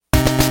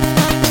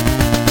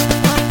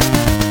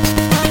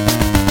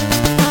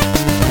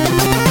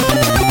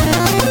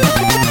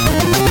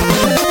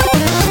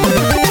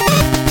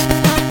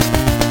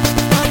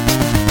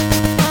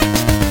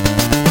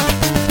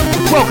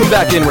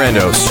back in,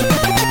 randos,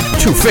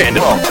 to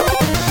Fandom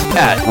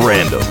at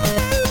Random.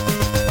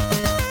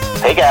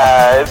 Hey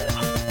guys,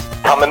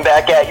 coming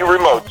back at you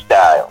remote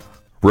style.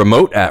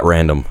 Remote at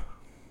Random.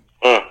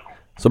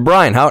 So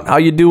Brian, how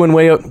you doing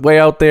way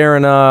out there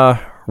in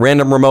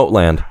random remote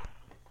land?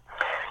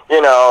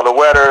 You know, the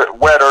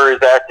weather is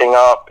acting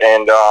up,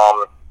 and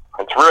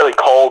it's really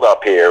cold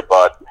up here,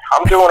 but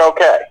I'm doing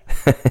okay.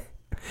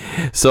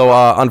 So,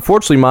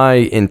 unfortunately, my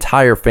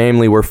entire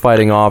family, we're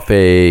fighting off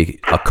a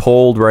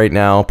cold right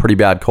now, pretty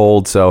bad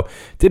cold, so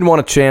didn't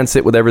want to chance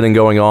it with everything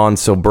going on,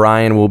 so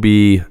Brian will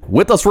be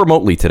with us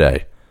remotely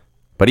today,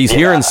 but he's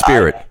here in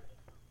spirit.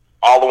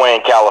 All the way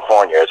in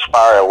California, as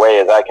far away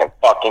as I can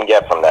fucking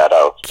get from that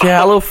house.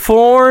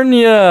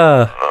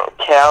 California!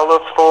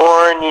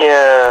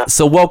 California!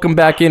 So welcome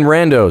back in,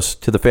 randos,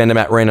 to the Fandom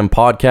at Random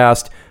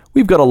podcast.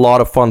 We've got a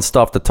lot of fun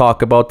stuff to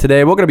talk about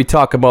today. We're going to be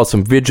talking about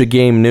some video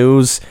game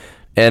news.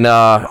 And,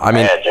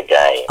 Magic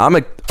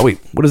game. Wait,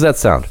 what does that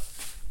sound?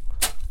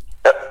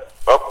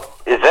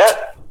 Is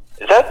that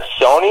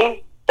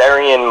Sony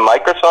burying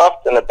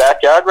Microsoft in the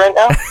backyard right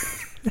now?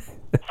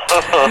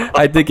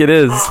 I think it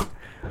is.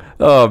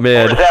 Oh,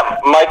 man. Or is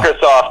that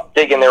Microsoft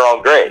digging their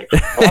own grave?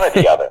 One or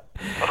the other.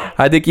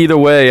 I think either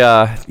way,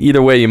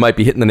 you might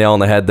be hitting the nail on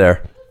the head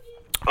there.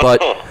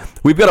 But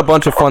we've got a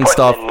bunch of fun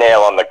stuff. Putting a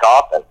nail on the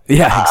coffin.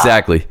 Yeah,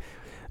 exactly.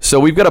 So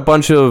we've got a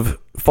bunch of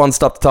fun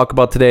stuff to talk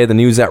about today, the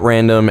news at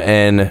random,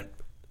 and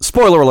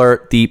spoiler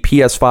alert, the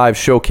PS5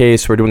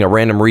 showcase. We're doing a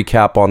random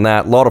recap on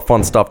that. A lot of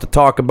fun stuff to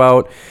talk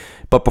about.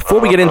 But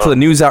before we get into the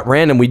news at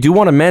random, we do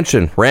want to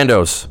mention,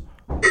 randos.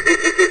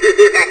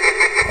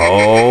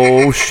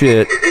 Oh,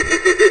 shit.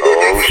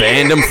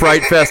 Fandom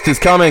Fright Fest is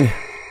coming.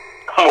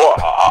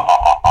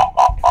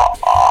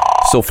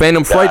 So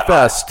Fandom Fright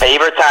Fest.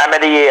 Favorite time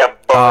of the year,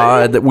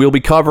 buddy. That we'll be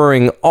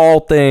covering all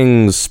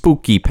things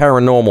spooky,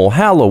 paranormal,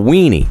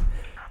 Halloweeny,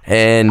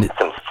 and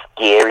some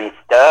scary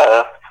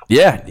stuff.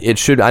 Yeah, it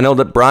should. I know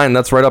that, Brian,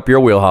 that's right up your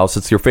wheelhouse.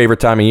 It's your favorite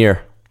time of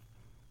year.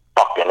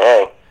 Fucking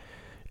A.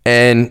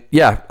 And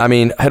yeah, I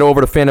mean, head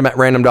over to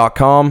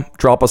fandomatrandom.com.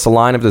 Drop us a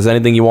line if there's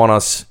anything you want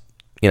us,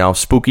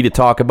 spooky to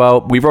talk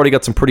about. We've already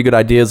got some pretty good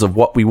ideas of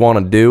what we want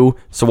to do.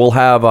 So we'll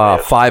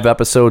have 5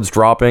 episodes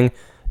dropping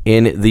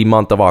in the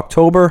month of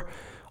October,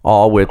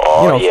 all with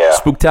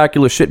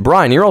spooktacular shit.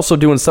 Brian, you're also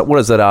doing what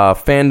is it?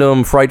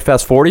 Fandom Fright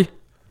Fest 40?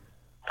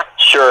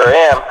 Sure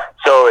am.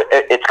 So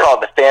it's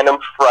called the Fandom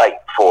Fright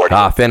 40.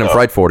 Fandom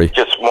Fright 40.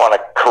 Just want to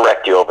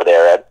correct you over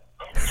there, Ed.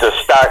 So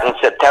starting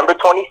September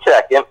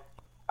 22nd,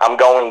 I'm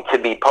going to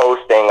be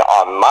posting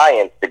on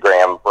my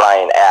Instagram,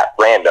 Brian at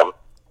Random,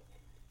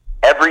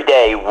 every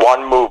day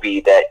one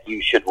movie that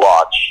you should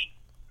watch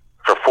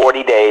for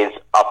 40 days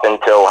up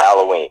until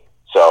Halloween.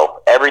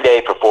 So every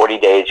day for 40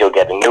 days, you'll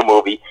get a new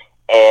movie.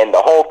 And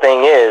the whole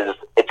thing is,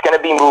 it's going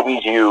to be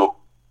movies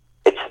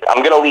I'm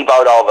going to leave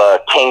out all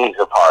the kings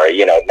of horror,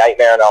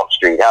 Nightmare on Elm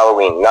Street,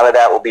 Halloween. None of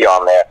that will be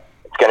on there.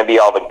 It's going to be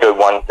all the good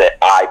ones that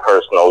I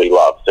personally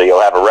love. So you'll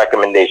have a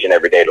recommendation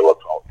every day to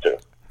look forward to.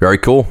 Very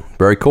cool.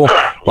 Very cool.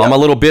 Well, I'm a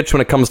little bitch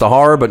when it comes to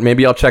horror, but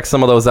maybe I'll check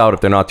some of those out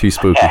if they're not too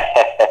spooky.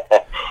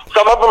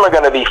 Some of them are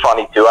going to be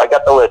funny, too. I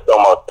got the list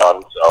almost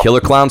done. So.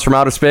 Killer Clowns from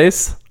Outer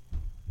Space?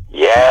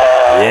 Yeah.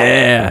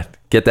 Yeah.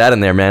 Get that in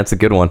there, man. It's a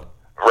good one.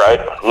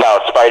 Right? No,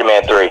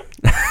 Spider-Man 3.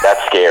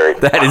 That's scary.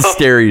 That is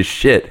scary as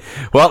shit.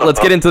 Well, let's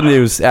get into the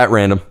news at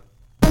random.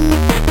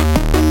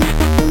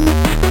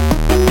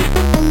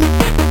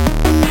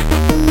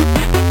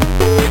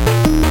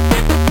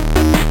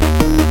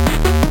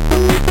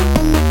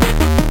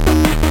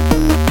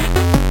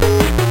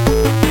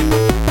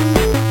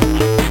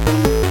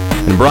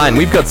 And Brian,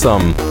 we've got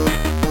some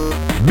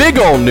big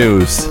old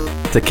news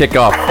to kick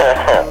off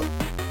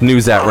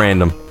news at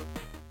random.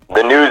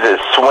 The news is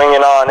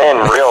swinging on in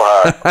real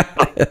hard.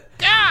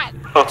 God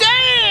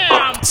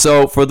damn!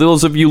 So, for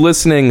those of you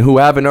listening who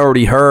haven't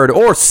already heard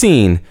or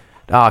seen,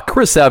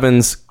 Chris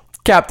Evans,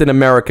 Captain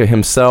America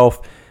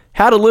himself,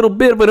 had a little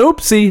bit of an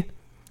oopsie.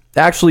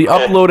 Actually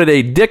uploaded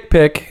a dick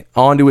pic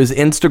onto his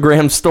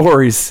Instagram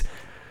stories,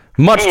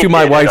 much to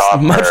my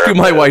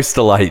wife's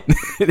delight.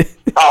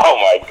 Oh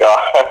my god!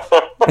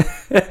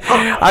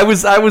 I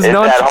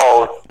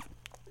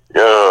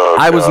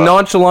was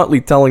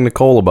nonchalantly telling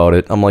Nicole about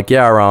it. I'm like,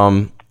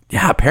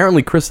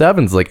 apparently Chris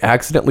Evans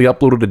accidentally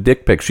uploaded a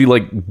dick pic. She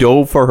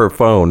dove for her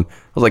phone.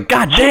 I was like,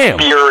 God damn!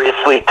 She's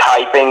furiously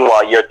typing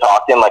while you're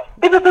talking,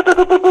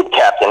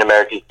 Captain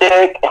America's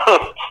dick.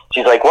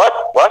 She's like, what?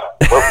 What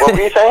were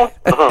you saying?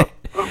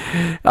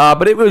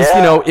 But it was,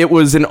 it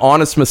was an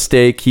honest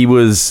mistake. He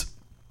was,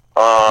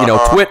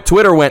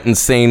 Twitter went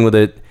insane with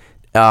it.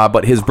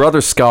 But his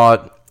brother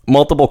Scott,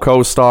 multiple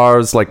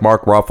co-stars like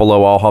Mark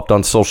Ruffalo all hopped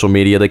on social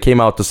media. They came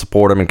out to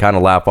support him and kind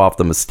of laugh off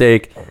the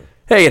mistake.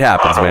 Hey, it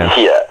happens, man.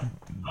 Yeah.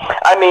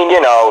 I mean,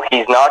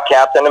 he's not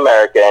Captain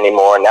America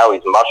anymore. Now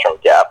he's Mushroom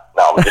Cap.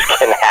 No, I'm just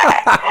kidding.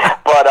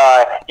 But,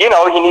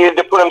 he needed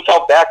to put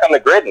himself back on the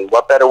grid, and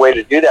what better way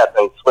to do that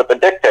than slip a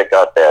dick pic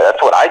out there?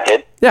 That's what I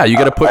did. Yeah, you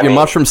got to put your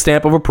mushroom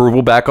stamp of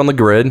approval back on the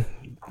grid,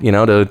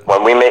 to...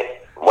 When we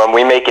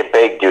when we make it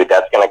big, dude,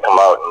 that's going to come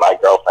out, and my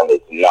girlfriend is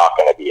not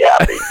going to be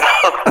happy.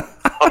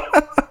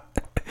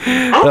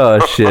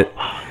 Oh, shit.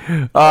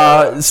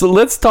 So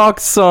let's talk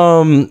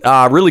some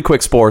really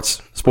quick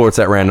sports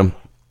at random.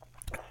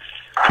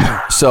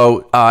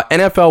 So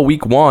NFL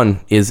Week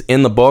 1 is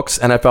in the books.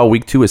 NFL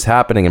Week 2 is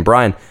happening. And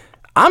Brian,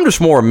 I'm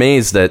just more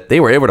amazed that they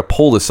were able to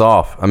pull this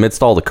off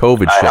amidst all the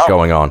COVID shit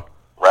going on.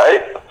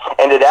 Right?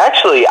 And it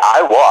actually,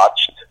 I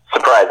watched,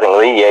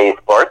 surprisingly, EA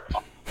Sports.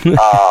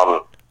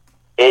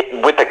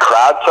 With the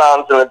crowd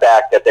sounds in the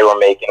back that they were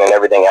making and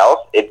everything else,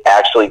 it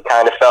actually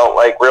kind of felt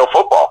like real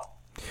football.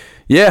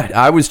 Yeah,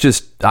 I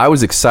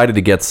was excited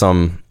to get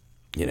some,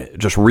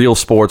 just real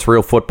sports,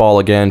 real football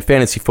again.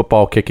 Fantasy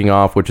football kicking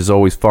off, which is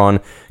always fun.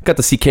 Got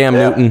to see Cam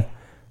Newton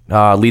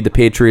lead the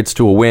Patriots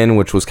to a win,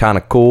 which was kind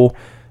of cool.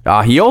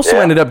 He also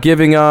ended up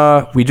giving,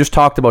 we just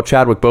talked about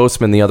Chadwick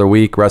Boseman the other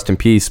week, rest in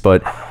peace,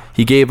 but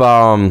he gave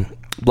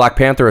Black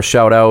Panther a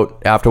shout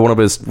out after one of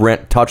his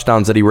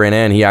touchdowns that he ran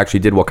in. He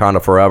actually did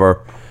Wakanda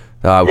Forever,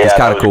 which is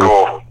kind of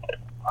cool.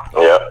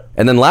 Yeah.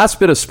 And then last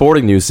bit of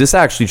sporting news. This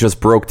actually just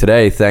broke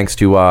today, thanks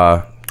to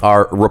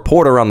our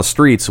reporter on the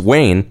streets,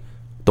 Wayne,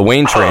 the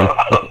Wayne Train.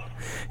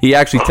 He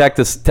actually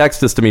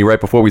texted us to me right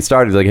before we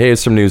started. He's like, "Hey,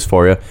 here's some news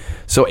for you."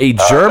 So a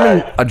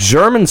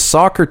German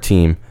soccer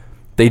team,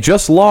 they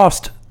just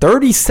lost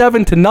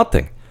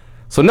 37-0.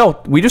 So no,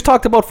 we just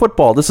talked about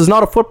football. This is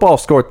not a football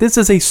score. This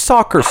is a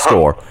soccer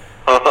score.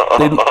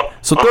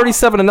 So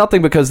 37-0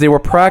 because they were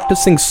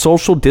practicing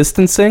social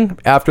distancing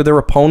after their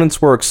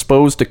opponents were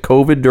exposed to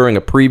COVID during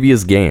a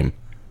previous game.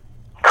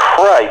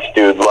 Christ,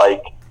 dude,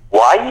 like,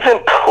 why even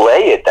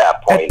play at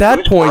that point? At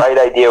that point, Whose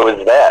bright idea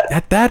was that?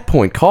 At that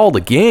point, call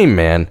the game,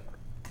 man.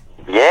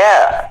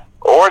 Yeah,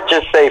 or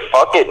just say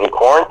fuck it and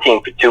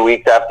quarantine for 2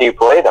 weeks after you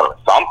play them.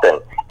 Something.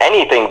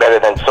 Anything better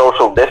than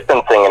social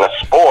distancing in a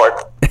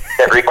sport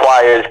that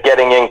requires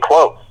getting in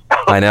close.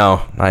 I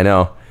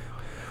know.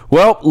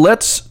 Well,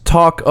 let's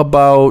talk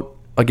about,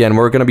 again,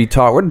 we're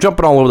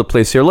jumping all over the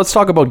place here. Let's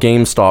talk about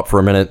GameStop for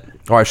a minute.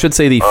 Or I should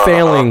say the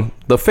failing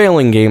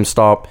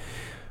GameStop.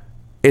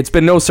 It's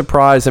been no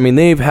surprise. I mean,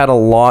 they've had a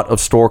lot of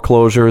store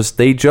closures.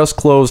 They just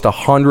closed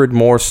 100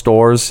 more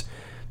stores.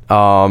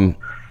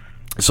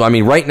 So, I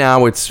mean, right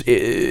now,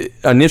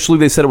 initially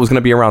they said it was going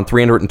to be around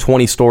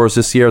 320 stores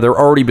this year. They're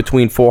already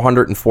between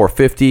 400 and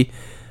 450.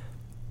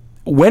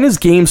 When is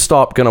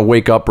GameStop going to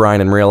wake up,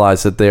 Brian, and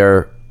realize that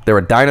they're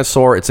a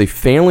dinosaur? It's a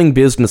failing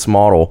business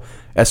model,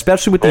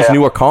 especially with these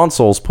newer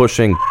consoles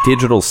pushing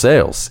digital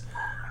sales.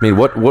 I mean,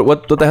 what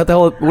the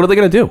hell? What are they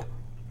going to do?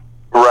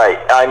 Right.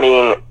 I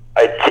mean,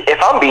 if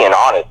I'm being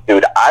honest,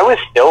 dude, I was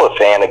still a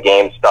fan of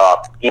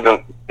GameStop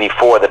even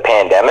before the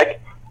pandemic.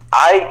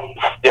 I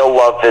still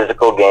love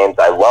physical games.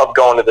 I love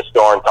going to the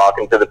store and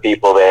talking to the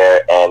people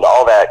there and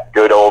all that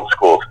good old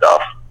school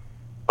stuff.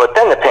 But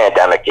then the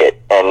pandemic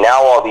hit, and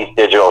now all these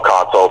digital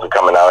consoles are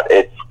coming out.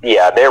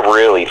 They're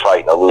really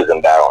fighting a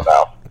losing battle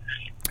now.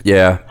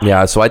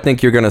 Yeah. So I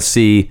think you're going to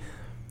see,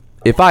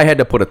 if I had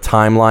to put a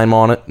timeline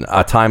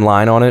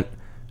on it,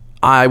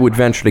 I would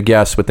venture to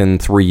guess within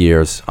 3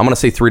 years. I'm going to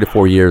say 3 to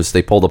 4 years,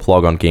 they pull the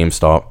plug on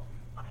GameStop.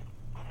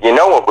 You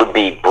know what would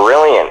be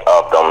brilliant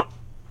of them?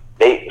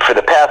 For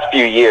the past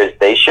few years,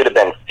 they should have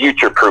been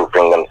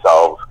future-proofing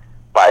themselves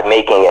by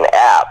making an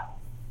app,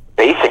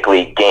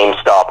 basically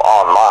GameStop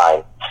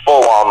Online,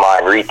 full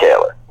online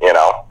retailer,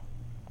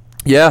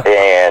 Yeah.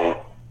 And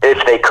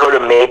if they could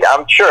have made,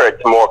 I'm sure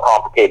it's more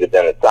complicated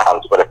than it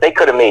sounds, but if they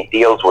could have made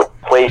deals with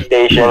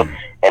PlayStation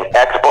and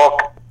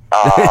Xbox,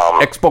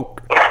 Xbox,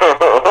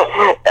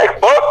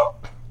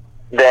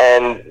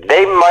 then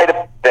they might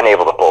have been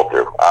able to pull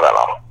through. I don't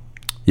know.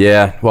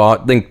 Yeah,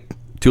 well, I think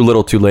too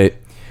little, too late.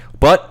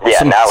 But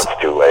now it's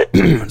too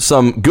late.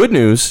 Some good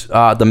news.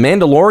 The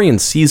Mandalorian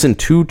Season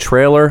 2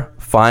 trailer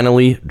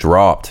finally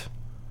dropped.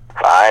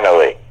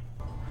 Finally.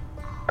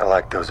 I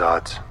like those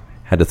odds.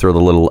 Had to throw the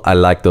little I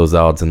like those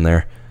odds in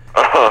there.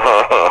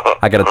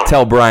 I got to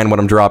tell Brian what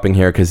I'm dropping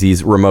here because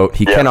he's remote.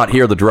 He cannot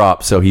hear the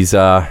drop, so he's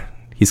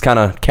kind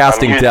of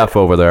casting deaf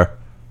over there.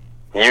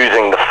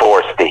 Using the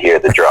force to hear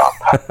the drop.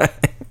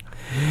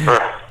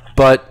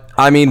 But,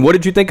 I mean, what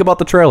did you think about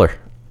the trailer?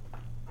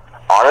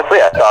 Honestly,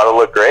 I thought it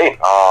looked great.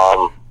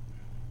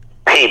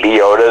 Baby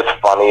Yoda's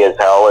funny as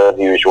hell as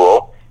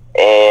usual,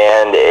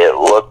 and it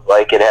looked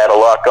like it had a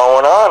lot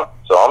going on,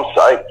 so I'm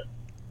psyched.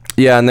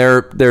 Yeah, and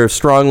they're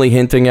strongly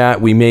hinting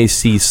at we may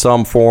see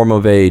some form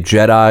of a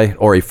Jedi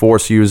or a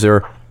Force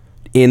user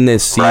in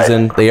this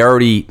season. Right. They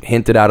already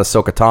hinted at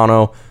Ahsoka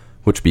Tano,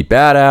 which would be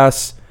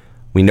badass.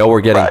 We know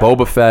we're getting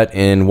Boba Fett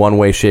in one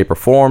way, shape, or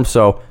form,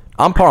 so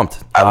I'm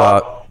pumped.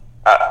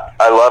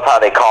 I love how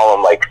they call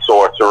them like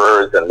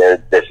sorcerers, and they're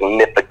this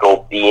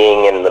mythical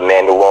being in the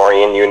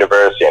Mandalorian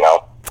universe,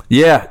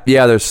 Yeah,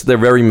 they're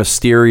very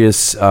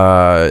mysterious,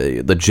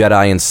 the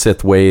Jedi and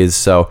Sith ways,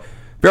 so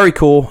very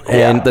cool.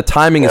 And the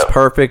timing is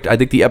perfect. I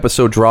think the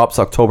episode drops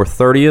October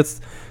 30th,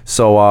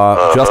 so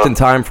just in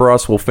time for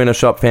us. We'll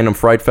finish up Fandom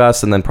Fright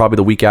Fest, and then probably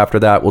the week after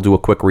that, we'll do a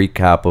quick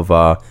recap of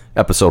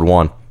episode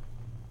 1.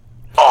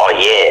 Oh,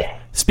 yeah.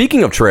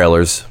 Speaking of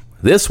trailers,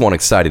 This one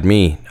excited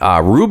me.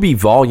 RWBY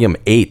Volume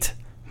 8.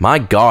 My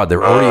God,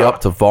 they're already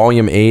up to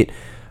Volume 8.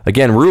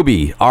 Again,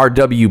 RWBY,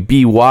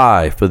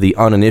 RWBY for the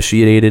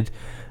uninitiated.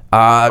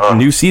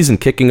 New season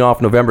kicking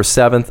off November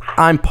 7th.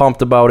 I'm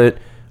pumped about it.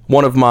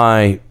 One of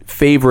my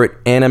favorite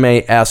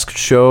anime-esque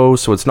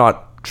shows, so it's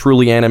not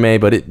truly anime,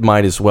 but it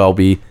might as well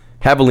be.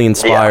 Heavily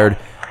inspired.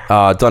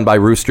 Done by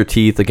Rooster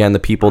Teeth. Again, the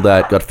people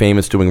that got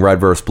famous doing Red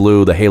vs.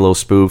 Blue, the Halo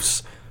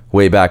spoofs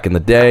way back in the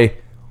day.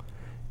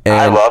 And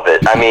I love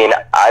it. I mean,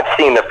 I've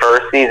seen the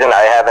first season.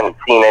 I haven't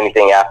seen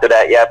anything after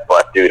that yet,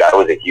 but, dude, I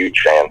was a huge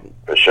fan,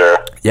 for sure.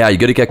 yeah, you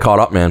got to get caught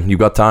up, man. You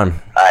got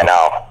time. I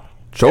know.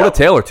 Show it to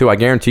Taylor, too. I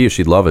guarantee you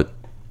she'd love it.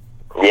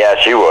 Yeah,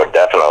 she would,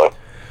 definitely.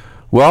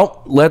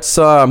 Well, let's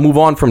move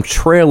on from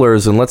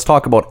trailers and let's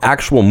talk about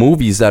actual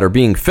movies that are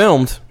being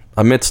filmed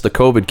amidst the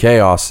COVID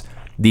chaos.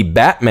 The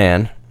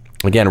Batman,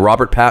 again,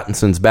 Robert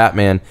Pattinson's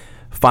Batman,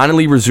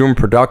 finally resumed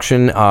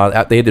production. They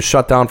had to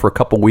shut down for a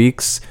couple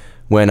weeks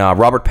when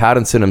Robert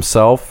Pattinson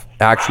himself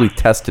actually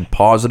tested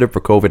positive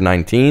for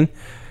COVID-19.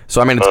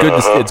 So, I mean,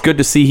 it's good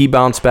to see he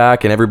bounced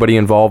back and everybody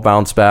involved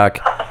bounced back.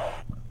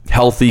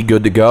 Healthy,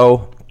 good to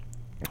go.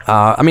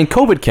 I mean,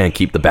 COVID can't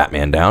keep the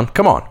Batman down.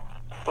 Come on.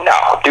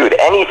 No, dude,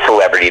 any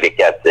celebrity that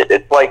gets it,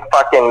 it's like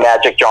fucking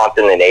Magic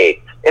Johnson and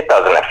AIDS. It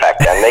doesn't affect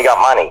them. They got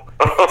money.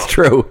 It's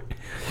true.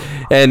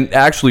 And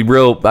actually,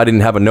 I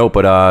didn't have a note,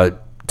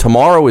 but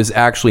tomorrow is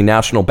actually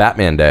National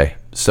Batman Day.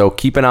 So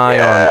keep an eye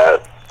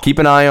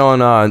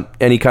on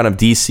any kind of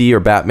DC or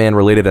Batman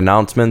related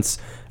announcements.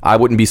 I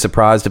wouldn't be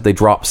surprised if they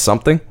drop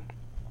something.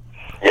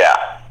 Yeah.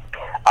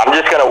 I'm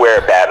just going to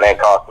wear a Batman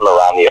costume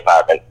around the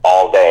apartment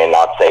all day and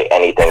not say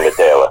anything to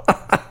Taylor.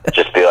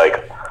 Just be like,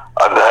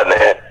 I'm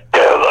Batman.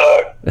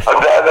 Taylor,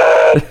 I'm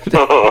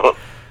Batman.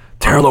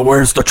 Taylor,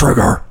 where's the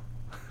trigger?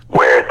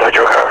 Where's the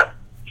trigger?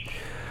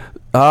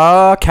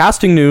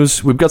 Casting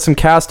news. We've got some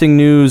casting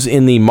news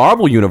in the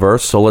Marvel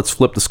universe, so let's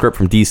flip the script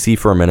from DC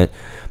for a minute.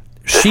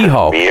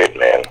 She-Hulk. Weird,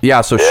 man.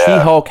 Yeah, so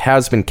She-Hulk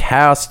has been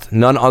cast,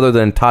 none other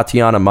than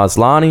Tatiana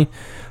Maslany,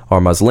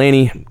 or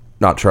Maslany,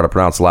 not sure how to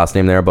pronounce the last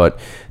name there, but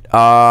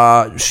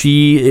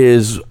she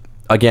is,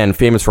 again,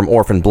 famous from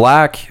Orphan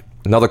Black,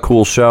 another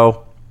cool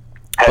show.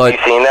 Have you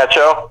seen that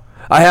show?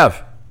 I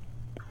have.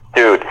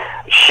 Dude,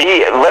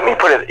 let me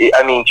put it,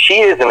 I mean,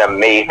 she is an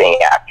amazing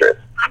actress.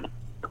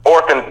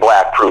 Orphan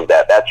Black proved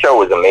that. That show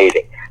was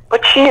amazing.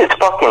 But she is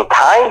fucking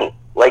tiny.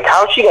 Like,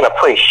 how's she going to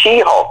play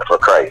She-Hulk, for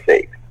Christ's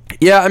sake?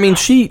 Yeah, I mean,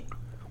 she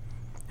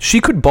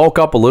could bulk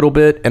up a little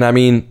bit, and I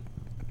mean...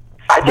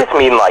 I just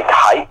mean, like,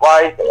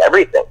 height-wise and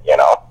everything, you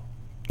know?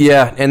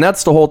 Yeah, and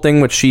that's the whole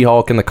thing with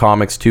She-Hulk in the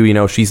comics, too. You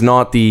know, she's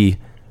not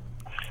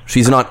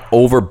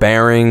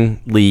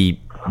overbearingly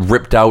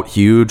ripped out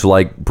huge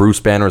like Bruce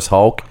Banner's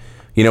Hulk.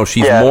 You know,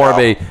 she's of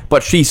a...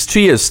 But she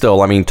is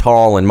still, I mean,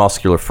 tall and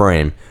muscular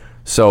frame.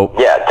 So...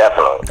 Yeah,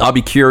 definitely. I'll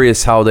be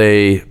curious how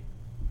they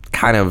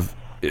kind of...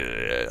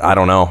 I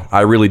don't know.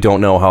 I really don't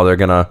know how they're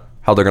gonna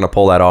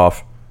pull that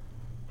off.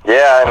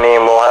 Yeah, I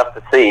mean, we'll have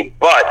to see.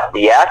 But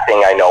the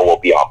acting, I know, will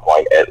be on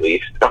point, at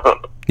least.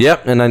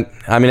 Yep, and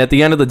I mean, at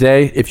the end of the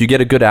day, if you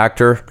get a good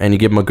actor and you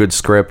give them a good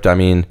script, I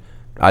mean,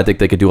 I think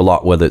they could do a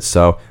lot with it.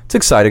 So, it's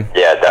exciting.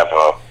 Yeah,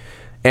 definitely.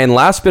 And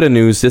last bit of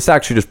news, this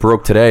actually just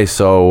broke today,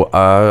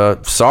 so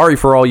sorry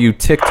for all you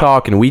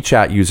TikTok and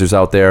WeChat users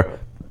out there.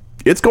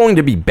 It's going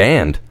to be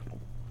banned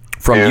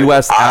from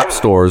U.S. app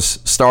stores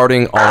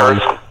starting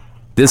on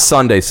this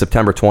Sunday,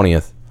 September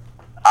 20th.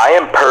 I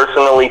am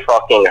personally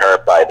fucking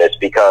hurt by this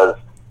because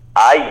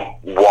I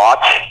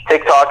watch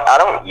TikTok. I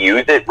don't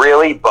use it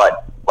really,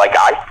 but like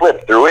I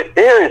flip through it.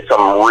 There is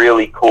some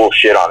really cool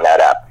shit on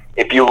that app.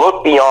 If you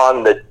look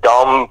beyond the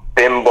dumb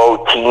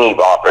bimbo teeny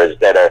boppers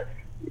that are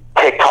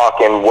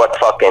TikToking what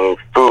fucking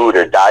food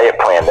or diet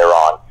plan they're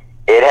on,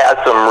 it has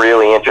some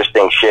really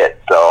interesting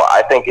shit. So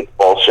I think it's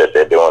bullshit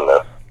they're doing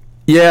this.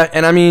 Yeah,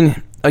 and I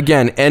mean,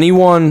 again,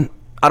 anyone,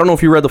 I don't know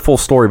if you read the full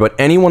story, but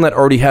anyone that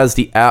already has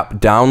the app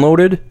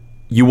downloaded,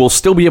 you will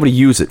still be able to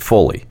use it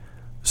fully.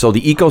 So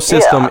the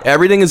ecosystem,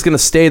 everything is going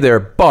to stay there,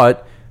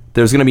 but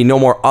there's going to be no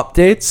more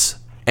updates,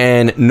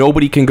 and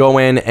nobody can go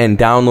in and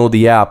download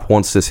the app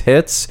once this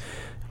hits.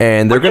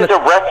 And they're going to...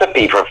 It's a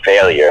recipe for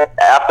failure.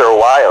 After a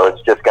while,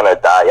 it's just going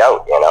to die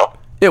out, you know?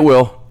 It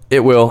will. It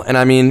will. And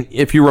I mean,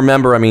 if you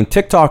remember, I mean,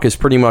 TikTok is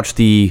pretty much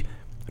the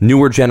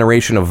newer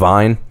generation of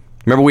Vine.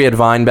 Remember we had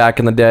Vine back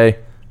in the day?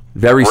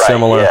 Very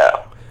similar.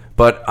 Yeah.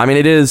 But, I mean,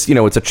 it is, you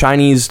know, it's a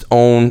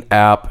Chinese-owned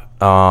app.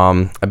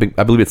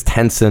 I believe it's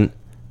Tencent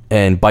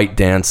and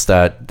ByteDance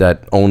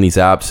that own these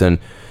apps, and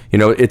you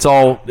know it's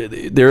all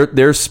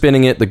they're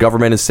spinning it. The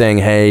government is saying,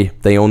 hey,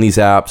 they own these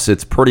apps.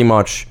 It's pretty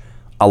much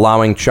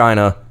allowing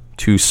China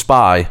to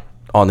spy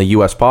on the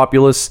U.S.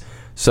 populace.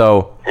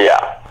 So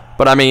yeah,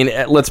 but I mean,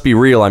 let's be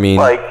real. I mean,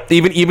 like,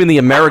 even the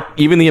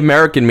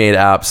American-made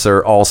apps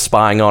are all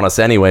spying on us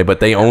anyway, but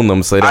they own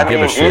them, so they don't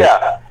give a shit.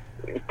 Yeah.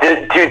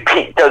 Dude,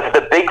 Pete, does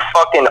the big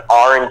fucking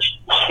orange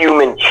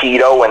human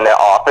Cheeto in the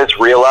office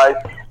realize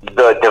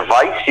the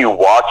device you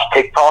watch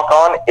TikTok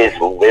on is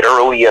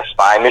literally a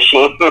spy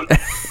machine. You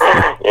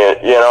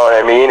know what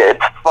I mean?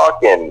 It's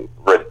fucking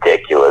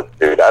ridiculous,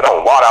 dude. I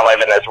don't want to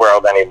live in this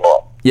world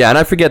anymore. Yeah, and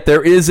I forget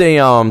there is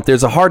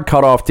there's a hard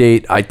cutoff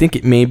date. I think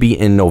it may be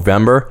in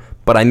November,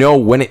 but I know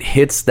when it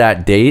hits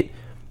that date,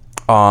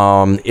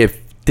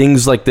 if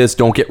things like this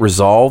don't get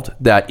resolved,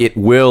 that it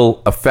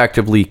will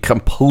effectively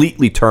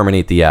completely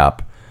terminate the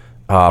app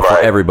for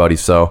everybody.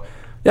 So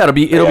yeah, it'll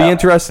be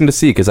interesting to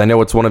see, because I know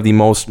it's one of the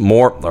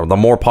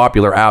more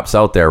popular apps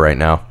out there right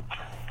now.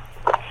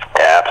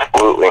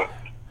 Absolutely.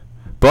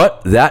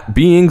 But that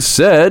being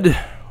said,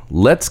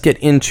 let's get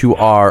into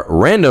our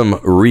random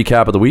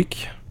recap of the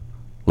week.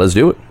 Let's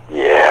do it.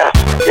 Yes,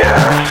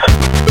 yes.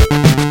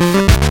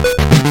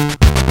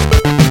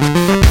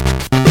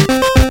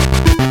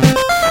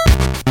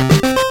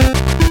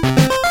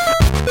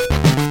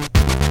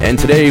 And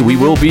today we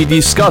will be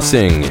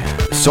discussing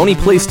Sony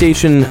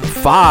PlayStation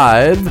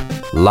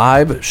 5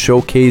 Live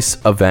Showcase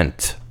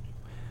event,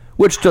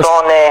 which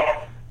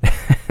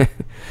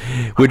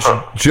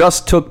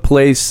just took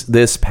place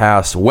this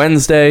past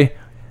Wednesday.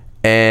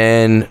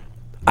 And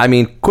I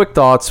mean, quick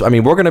thoughts. I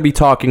mean, we're going to be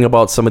talking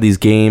about some of these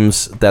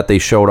games that they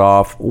showed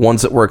off,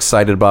 ones that we're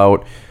excited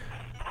about,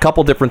 a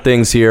couple different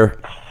things here.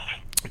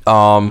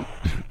 Brian,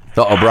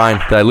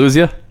 did I lose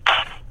you?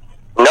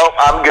 Nope,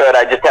 I'm good.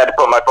 I just had to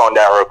put my phone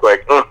down real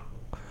quick.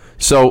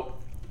 So,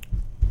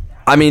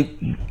 I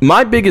mean,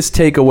 my biggest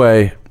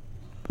takeaway,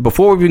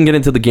 before we even get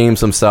into the games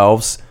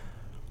themselves,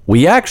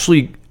 we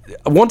actually,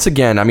 once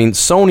again, I mean,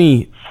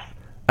 Sony,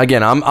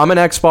 again, I'm an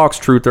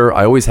Xbox truther.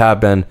 I always have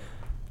been.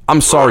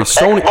 I'm sorry,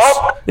 Sony.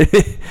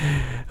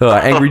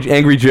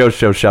 Angry Joe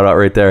show shout out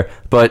right there.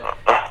 But,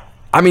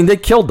 I mean, they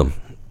killed them.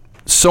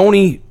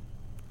 Sony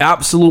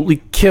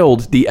absolutely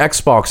killed the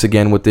Xbox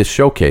again with this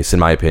showcase, in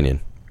my opinion.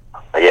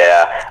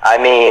 Yeah, I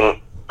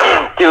mean,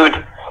 dude,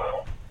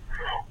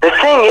 the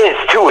thing is,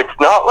 too, it's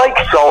not like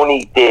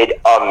Sony did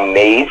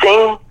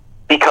amazing,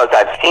 because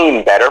I've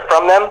seen better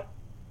from them,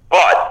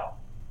 but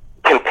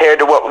compared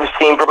to what we've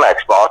seen from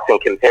Xbox and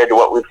compared to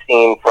what we've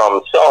seen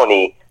from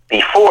Sony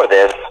before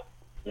this,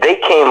 they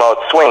came out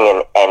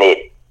swinging, and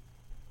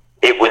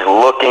it was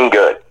looking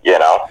good, you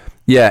know?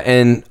 Yeah,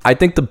 and I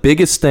think the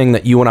biggest thing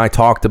that you and I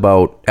talked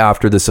about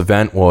after this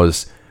event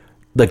was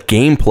the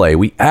gameplay.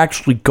 We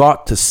actually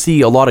got to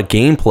see a lot of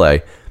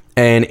gameplay.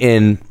 And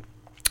in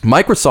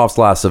Microsoft's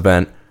last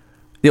event,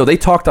 they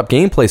talked up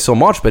gameplay so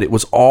much, but it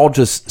was all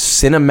just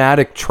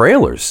cinematic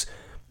trailers.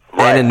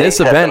 Right, and in this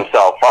event,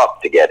 themselves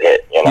up to get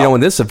hit, in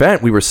this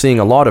event, we were seeing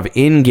a lot of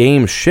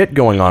in-game shit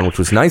going on, which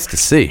was nice to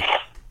see.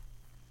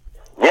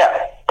 Yeah,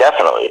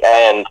 definitely.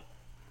 And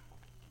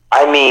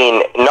I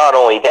mean, not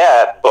only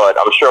that, but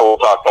I'm sure we'll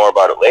talk more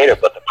about it later,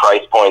 but the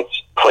price points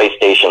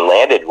PlayStation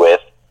landed with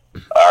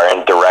are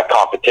in direct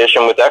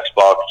competition with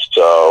Xbox,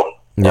 so,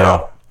 you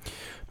know.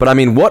 But I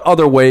mean, what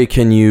other way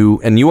can you,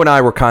 and you and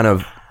I were kind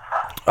of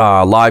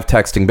live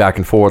texting back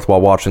and forth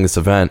while watching this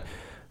event,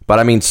 but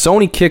I mean,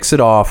 Sony kicks it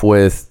off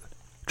with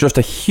just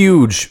a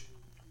huge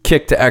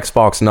kick to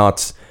Xbox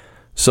nuts.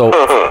 So,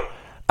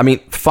 I mean,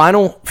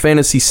 Final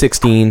Fantasy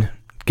 16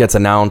 gets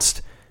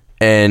announced,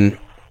 and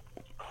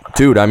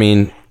dude, I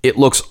mean, it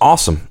looks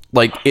awesome.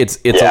 Like, it's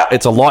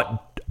a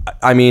lot.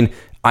 I mean,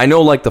 I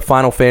know, like, the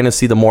Final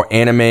Fantasy, the more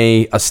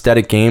anime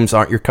aesthetic games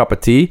aren't your cup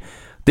of tea.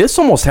 This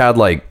almost had,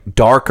 like,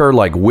 darker,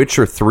 like,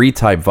 Witcher 3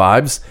 type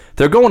vibes.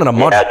 They're going in a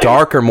much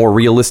darker, more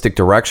realistic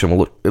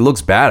direction. It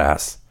looks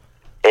badass.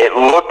 It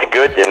looked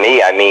good to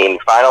me. I mean,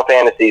 Final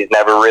Fantasy's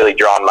never really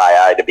drawn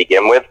my eye to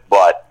begin with,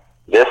 but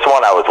this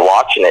one, I was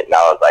watching it, and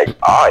I was like,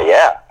 oh,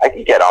 yeah, I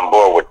can get on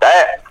board with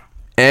that.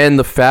 And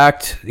the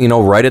fact,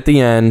 right at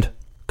the end,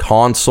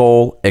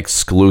 console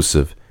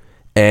exclusive.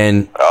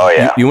 And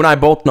you and I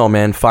both know,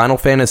 man, Final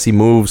Fantasy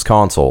moves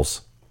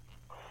consoles.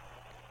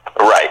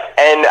 Right.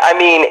 And, I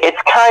mean,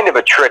 it's kind of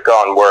a trick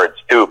on words,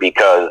 too,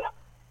 because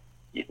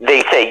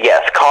they say,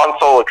 yes,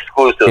 console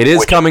exclusive. It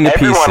is coming to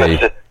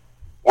PC.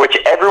 Which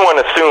everyone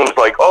assumes,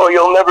 like, oh,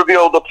 you'll never be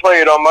able to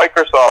play it on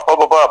Microsoft, blah,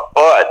 blah, blah.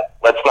 But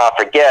let's not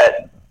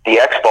forget, the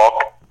Xbox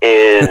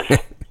is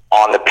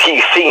on the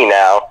PC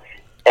now,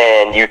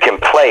 and you can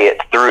play it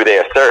through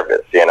their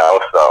service,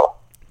 so...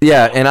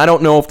 Yeah, and I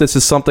don't know if this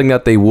is something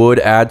that they would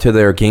add to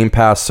their Game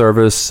Pass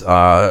service,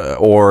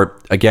 or,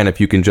 again, if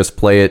you can just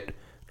play it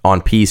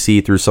on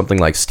PC through something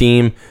like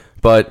Steam,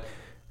 but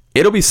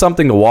it'll be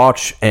something to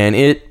watch, and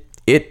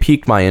it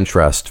piqued my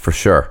interest, for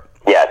sure.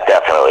 Yeah,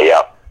 definitely,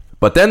 yeah.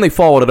 But then they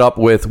followed it up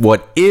with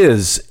what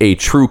is a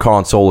true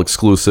console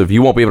exclusive.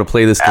 You won't be able to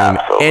play this game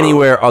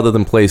anywhere other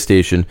than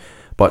PlayStation,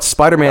 but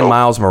Spider-Man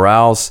Miles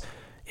Morales,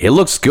 it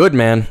looks good,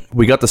 man.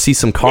 We got to see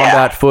some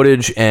combat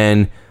footage,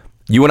 and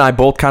you and I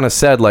both kind of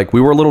said, like, we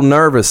were a little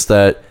nervous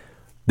that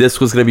this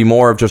was going to be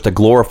more of just a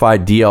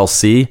glorified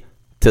DLC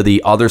to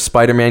the other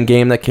Spider-Man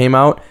game that came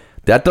out.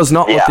 That does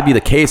not look to be the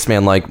case,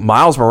 man. Like,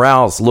 Miles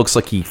Morales looks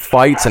like he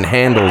fights and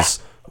handles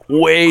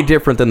way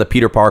different than the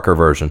Peter Parker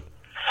version.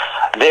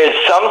 There's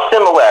some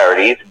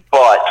similarities,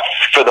 but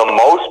for the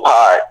most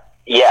part,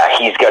 yeah,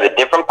 he's got a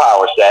different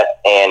power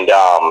set, and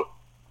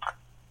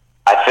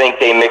think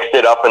they mixed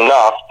it up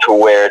enough to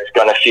where it's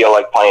going to feel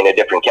like playing a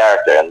different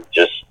character. And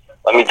just,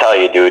 let me tell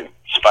you, dude,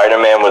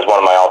 Spider-Man was one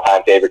of my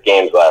all-time favorite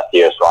games last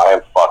year, so I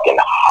am fucking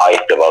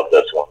hyped about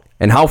this one.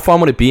 And how fun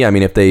would it be? I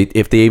mean, if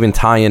they even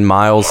tie in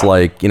Miles,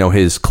 like, you know,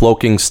 his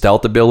cloaking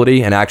stealth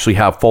ability and actually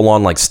have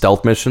full-on, like,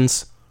 stealth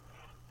missions?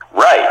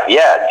 Right,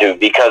 yeah, dude,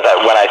 because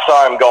when I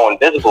saw him go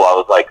invisible, I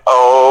was like,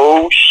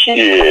 oh,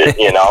 shit,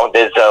 you know?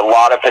 There's a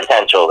lot of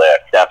potential there,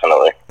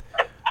 definitely.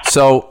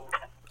 So,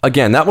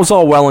 again, that was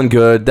all well and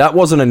good. That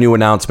wasn't a new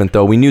announcement,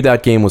 though. We knew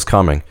that game was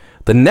coming.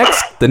 The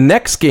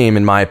next game,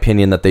 in my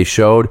opinion, that they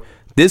showed,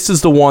 this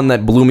is the one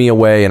that blew me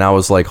away, and I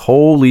was like,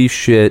 holy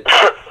shit,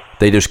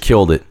 they just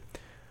killed it.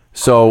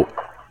 So,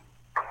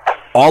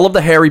 all of the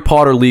Harry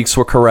Potter leaks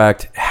were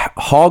correct.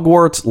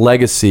 Hogwarts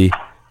Legacy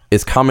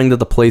is coming to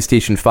the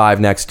PlayStation 5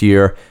 next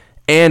year.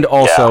 And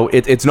also,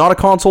 it's not a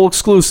console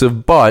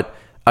exclusive, but,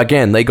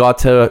 again, they got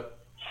to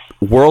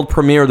world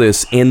premiere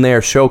this in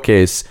their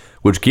showcase,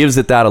 which gives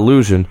it that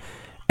illusion.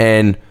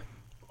 And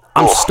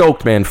I'm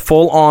stoked, man.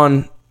 Full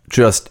on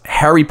just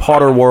Harry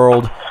Potter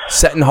world,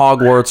 set in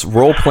Hogwarts,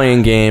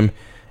 role-playing game.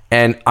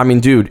 And, I mean,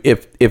 dude,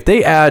 if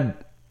they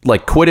add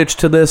like Quidditch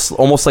to this,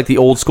 almost like the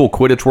old school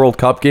Quidditch World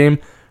Cup game,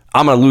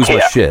 I'm gonna lose my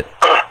shit.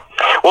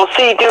 Well,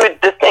 see, dude,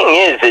 the thing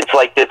is, it's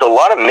like there's a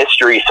lot of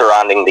mystery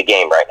surrounding the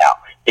game right now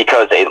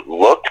because it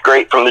looked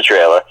great from the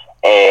trailer,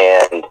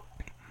 and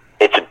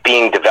it's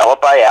being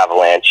developed by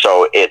Avalanche,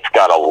 so it's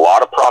got a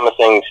lot of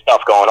promising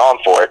stuff going on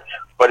for it.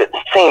 But at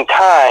the same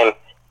time,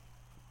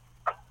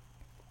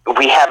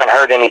 we haven't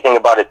heard anything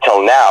about it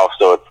till now,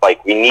 so it's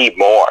like we need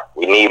more.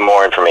 We need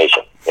more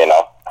information, you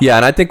know? Yeah,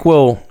 and I think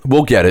we'll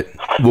get it.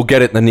 We'll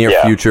get it in the near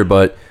future,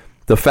 but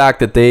the fact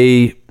that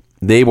they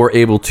were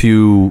able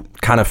to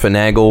kind of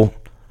finagle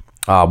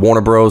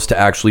Warner Bros. To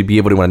actually be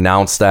able to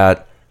announce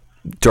that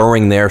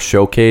during their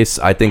showcase,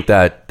 I think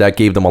that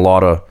gave them a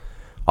lot of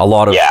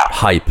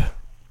hype.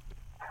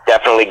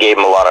 Definitely gave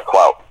them a lot of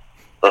clout.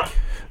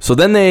 So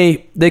then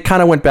they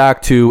kind of went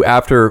back to,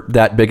 after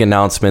that big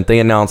announcement, they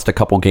announced a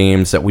couple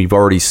games that we've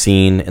already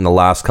seen in the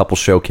last couple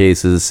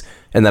showcases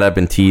and that have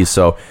been teased.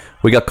 So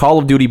we got Call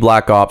of Duty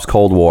Black Ops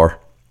Cold War.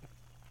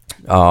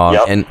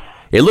 And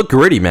it looked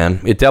gritty, man.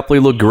 It definitely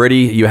looked gritty.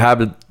 You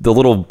have the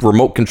little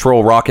remote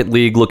control Rocket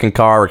League looking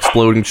car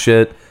exploding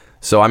shit.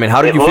 So, I mean,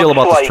 how did you feel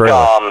about this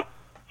trailer?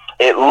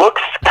 It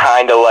looks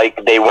kind of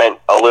like they went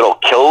a little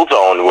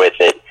Killzone with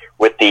it,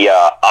 with the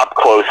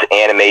up-close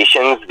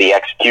animations, the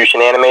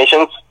execution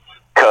animations,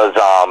 because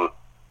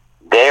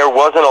there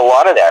wasn't a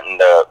lot of that in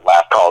the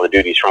last Call of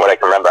Duties, from what I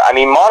can remember. I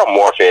mean, Modern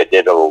Warfare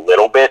did a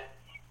little bit,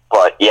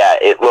 but yeah,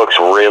 it looks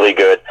really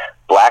good.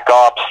 Black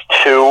Ops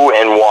 2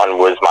 and 1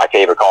 was my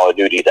favorite Call of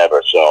Duties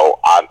ever, so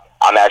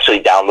I'm actually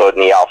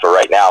downloading the alpha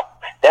right now.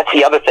 That's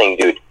the other thing,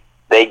 dude.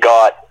 They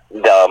got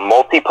the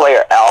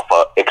multiplayer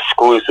alpha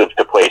exclusive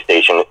to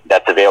PlayStation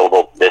that's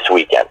available this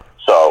weekend.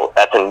 So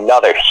that's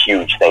another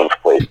huge thing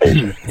for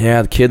PlayStation.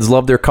 Yeah, the kids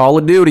love their Call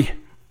of Duty.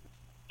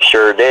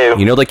 Sure do.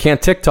 You know they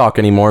can't TikTok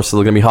anymore, so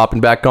they're going to be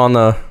hopping back on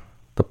the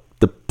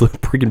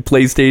freaking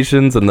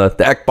PlayStations and the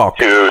Xbox.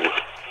 Dude,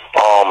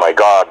 oh my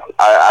God.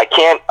 I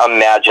can't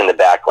imagine the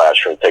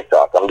backlash from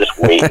TikTok. I'm just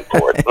waiting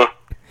for it.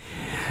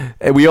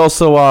 And we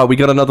also we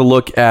got another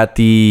look at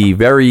the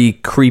very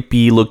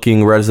creepy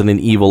looking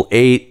Resident Evil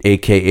 8,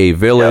 aka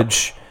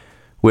Village,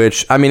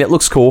 which, I mean, it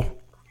looks cool.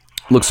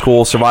 Looks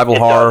cool. Survival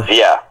horror.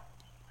 Yeah.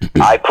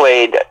 I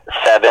played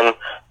 7.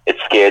 It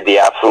scared the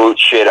absolute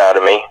shit out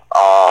of me.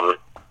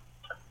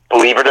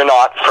 Believe it or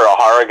not, for a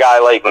horror guy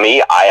like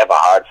me, I have a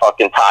hard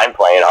fucking time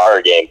playing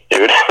horror games,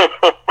 dude.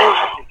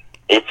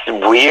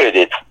 It's weird.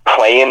 It's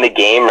playing the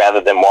game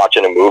rather than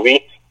watching a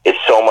movie. It's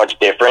so much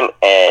different,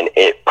 and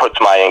it puts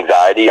my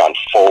anxiety on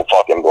full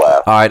fucking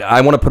blast. All right,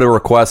 I want to put a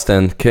request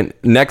in.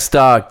 Next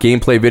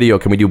gameplay video,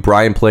 can we do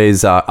Brian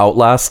Plays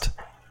Outlast?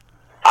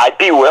 I'd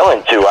be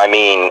willing to. I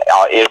mean,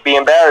 it'd be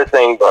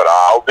embarrassing, but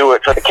I'll do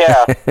it for the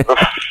cast.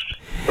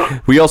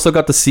 We also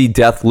got to see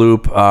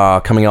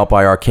Deathloop coming out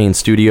by Arcane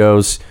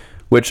Studios,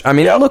 which, I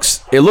mean,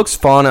 it looks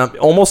fun.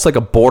 Almost like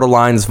a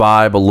Borderlands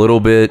vibe a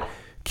little bit,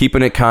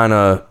 keeping it kind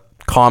of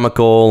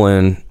comical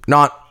and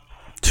not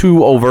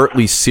too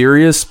overtly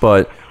serious,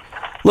 but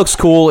looks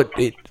cool.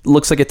 It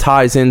looks like it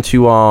ties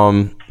into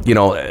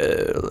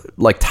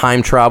like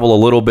time travel a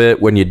little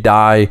bit. When you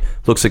die,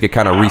 looks like it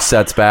kind of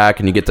resets back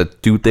and you get to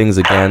do things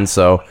again.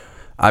 So,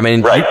 I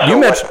mean, right. you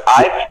mentioned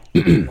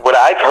what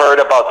I've heard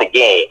about the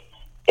game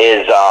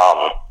is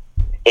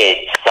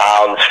it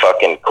sounds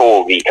fucking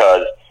cool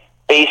because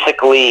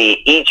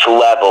basically each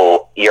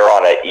level you're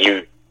on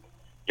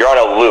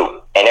a loop.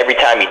 And every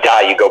time you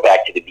die, you go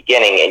back to the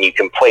beginning, and you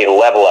can play the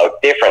level out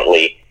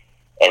differently.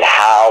 And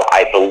how,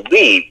 I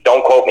believe,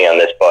 don't quote me on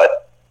this, but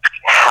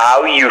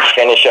how you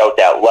finish out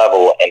that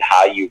level and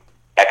how you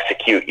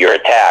execute your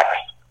attacks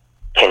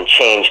can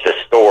change the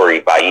story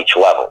by each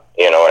level.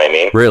 You know what I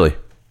mean? Really?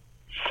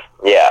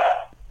 Yeah.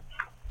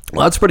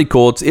 Well, that's pretty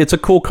cool. It's a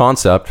cool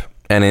concept,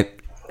 and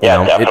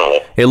definitely.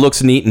 It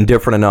looks neat and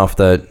different enough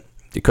that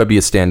it could be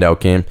a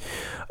standout game.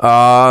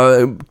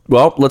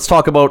 Well, let's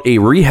talk about a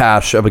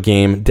rehash of a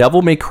game,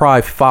 Devil May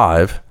Cry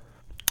 5.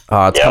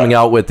 It's coming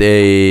out with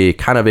a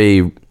kind of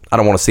a, I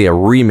don't want to say a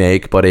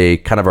remake, but a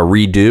kind of a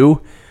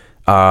redo.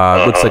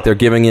 Looks like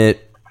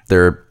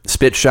they're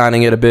spit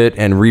shining it a bit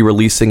and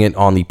re-releasing it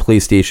on the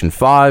PlayStation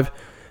 5.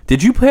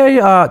 Did you play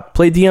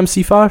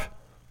DMC 5?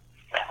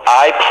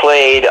 I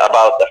played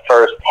about the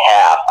first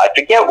half. I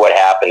forget what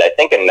happened. I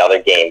think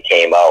another game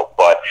came out.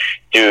 But,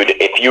 dude,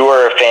 if you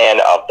were a fan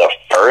of the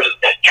first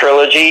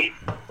trilogy,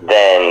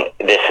 then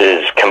this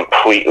is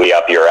completely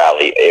up your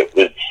alley. It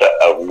was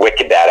a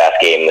wicked badass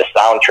game. The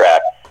soundtrack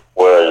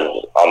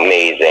was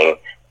amazing.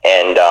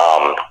 And,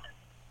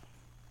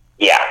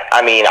 yeah,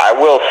 I mean, I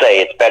will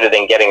say it's better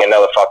than getting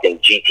another fucking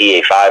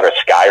GTA 5 or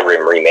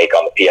Skyrim remake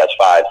on the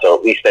PS5. So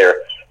at least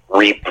they're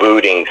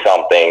rebooting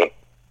something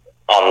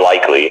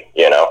unlikely,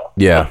 you know?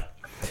 Yeah.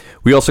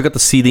 We also got to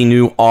see the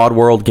new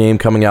Oddworld game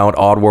coming out,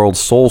 Oddworld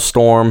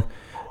Soulstorm.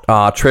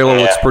 Trailer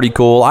looks pretty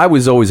cool. I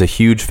was always a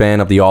huge fan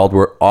of the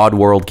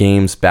Oddworld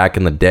games back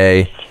in the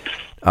day.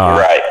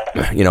 Right.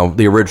 You know,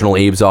 the original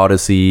Abe's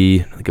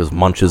Odyssey, I think it was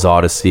Munch's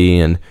Odyssey,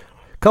 and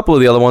a couple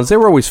of the other ones. They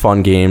were always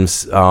fun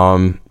games.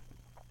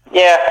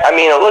 Yeah, I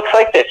mean, it looks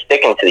like they're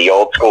sticking to the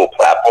old school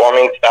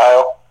platforming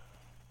style.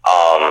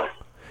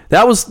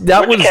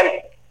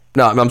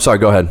 No, I'm sorry,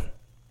 go ahead.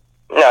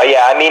 No,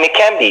 yeah, I mean, it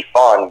can be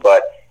fun,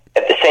 but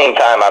at the same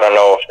time, I don't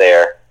know if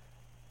they're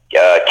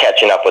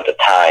catching up with the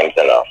times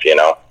enough, you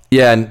know?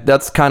 Yeah, and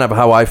that's kind of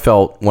how I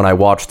felt when I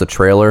watched the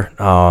trailer.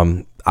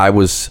 I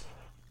was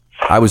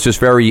just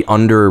very I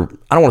don't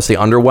want to say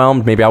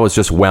underwhelmed, maybe I was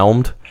just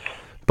whelmed.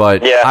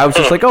 But yeah. I was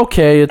just like,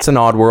 okay, it's an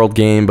Oddworld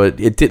game, but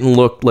it didn't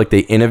look like they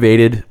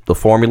innovated the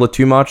formula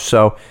too much,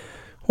 so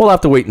we'll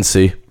have to wait and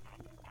see.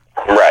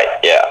 Right,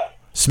 yeah.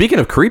 Speaking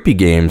of creepy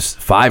games,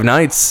 Five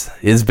Nights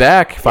is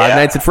back. Five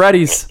Nights at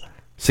Freddy's.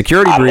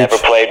 Security breach. I've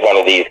never played one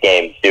of these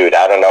games, dude.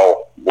 I don't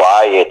know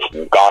why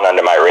it's gone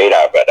under my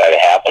radar, but it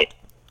happened.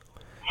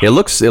 It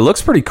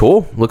looks pretty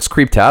cool. Looks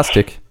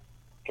creeptastic.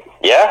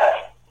 Yeah.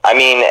 I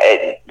mean,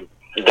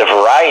 the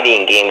variety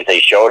in games they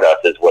showed us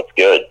is what's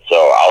good,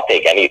 so I'll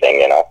take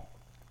anything, you know?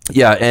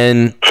 Yeah,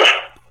 and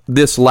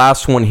this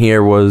last one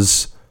here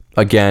was,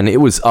 again, it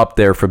was up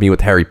there for me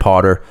with Harry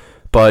Potter.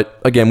 But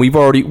again, we've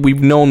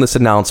known this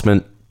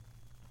announcement.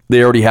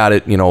 They already had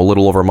it, a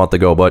little over a month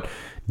ago. But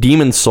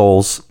Demon's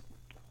Souls,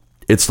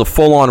 it's the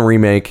full-on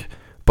remake.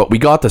 But we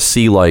got to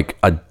see like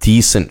a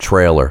decent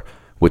trailer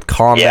with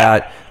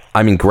combat. Yeah.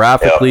 I mean,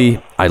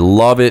 graphically, I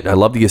love it. I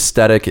love the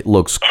aesthetic. It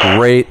looks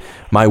great.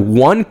 My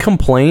one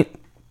complaint,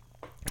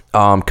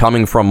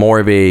 coming from more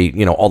of a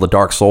all the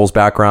Dark Souls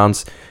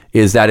backgrounds,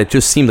 is that it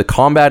just seemed the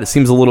combat. It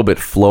seems a little bit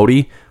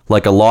floaty.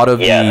 Like a lot of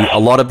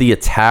the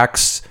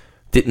attacks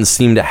didn't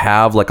seem to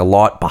have like a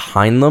lot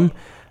behind them,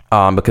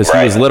 because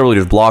he was literally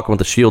just blocking with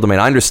the shield. I mean,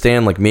 I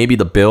understand like maybe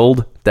the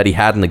build that he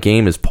had in the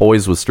game, his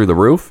poise was through the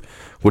roof,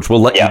 which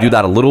will let you do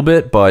that a little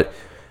bit, but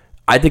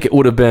I think it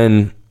would have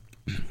been...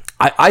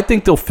 I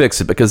think they'll fix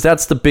it, because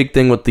that's the big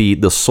thing with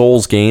the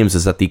Souls games,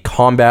 is that the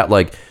combat,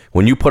 like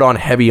when you put on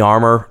heavy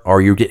armor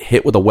or you get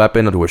hit with a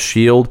weapon or a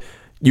shield,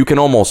 you can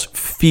almost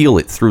feel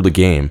it through the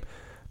game.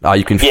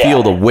 You can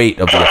feel the weight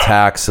of the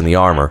attacks and the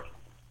armor.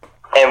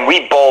 And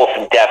we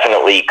both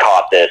definitely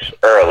caught this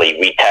early.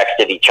 We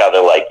texted each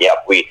other like,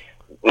 yep, we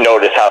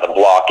notice how the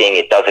blocking,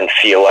 it doesn't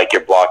feel like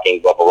you're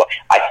blocking, blah, blah, blah.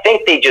 I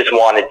think they just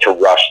wanted to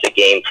rush the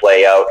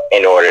gameplay out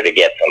in order to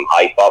get some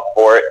hype up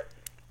for it.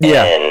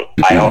 Yeah. And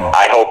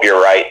I hope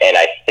you're right, and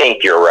I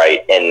think you're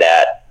right in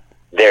that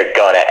they're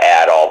going to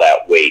add all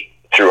that weight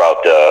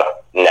throughout the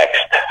next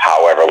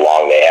however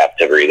long they have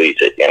to release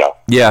it,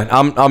 Yeah,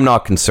 I'm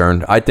not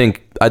concerned. I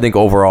think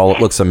overall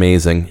it looks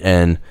amazing,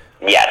 and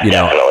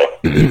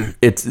definitely.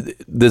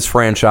 This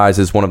franchise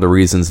is one of the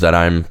reasons that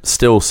I'm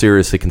still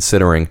seriously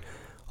considering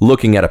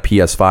looking at a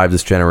PS5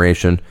 this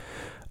generation.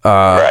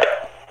 Right.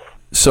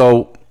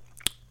 So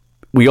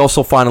we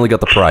also finally got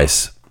the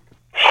price.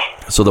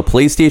 So the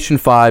PlayStation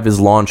 5 is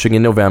launching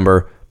in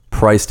November,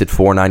 priced at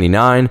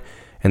 $499,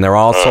 and they're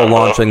also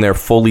launching their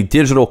fully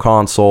digital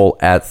console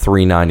at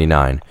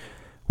 $399,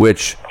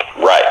 which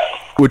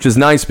is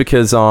nice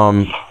because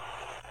I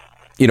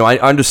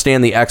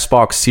understand the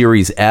Xbox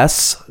Series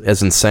S,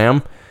 as in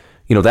Sam.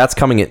 That's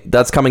coming in at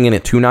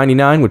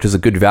 $299, which is a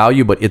good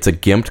value, but it's a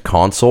gimped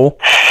console.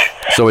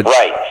 So a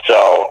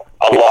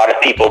lot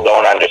of people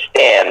don't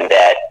understand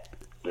that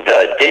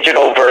the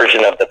digital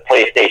version of the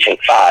PlayStation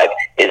 5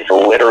 is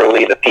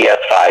literally the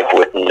PS5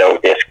 with no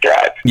disc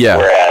drive. Yeah.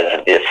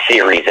 Whereas this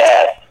Series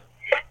S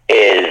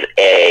is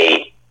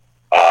a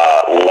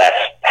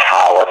less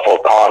powerful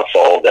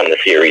console than the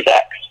Series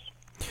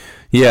X.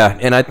 Yeah,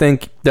 and I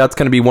think that's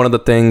going to be one of the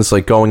things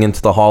like going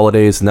into the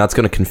holidays, and that's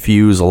going to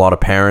confuse a lot of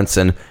parents.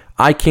 And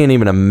I can't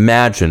even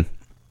imagine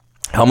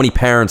how many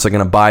parents are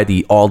going to buy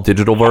the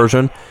all-digital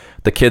version.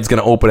 The kid's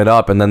going to open it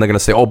up, and then they're going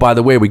to say, oh, by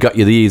the way, we got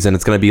you these, and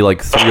it's going to be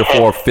like 3 or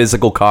 4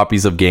 physical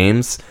copies of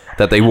games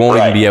that they won't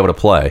even be able to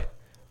play.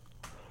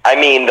 I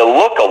mean, the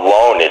look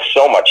alone is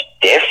so much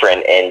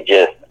different, and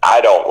just,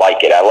 I don't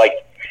like it. I like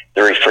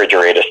the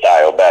refrigerator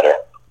style better.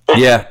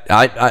 Yeah,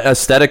 I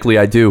aesthetically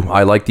I do.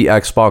 I like the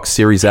Xbox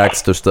Series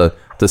X, just the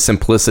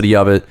simplicity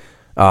of it.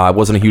 I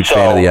wasn't a huge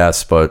fan of the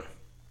S, but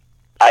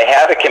I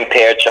have a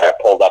compare chart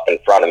pulled up in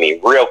front of me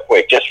real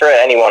quick, just for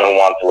anyone who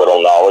wants a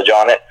little knowledge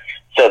on it.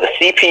 So the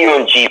CPU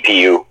and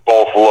GPU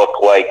both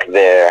look like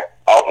they're...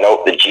 Oh,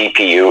 no, the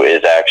GPU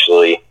is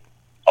actually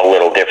a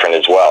little different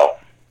as well.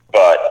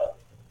 But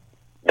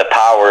the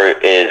power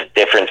is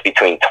difference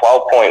between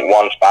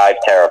 12.15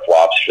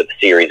 teraflops for the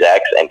Series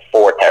X and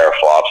 4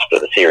 teraflops for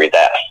the Series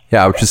S.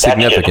 yeah, which is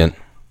significant.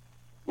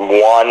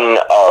 One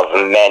of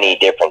many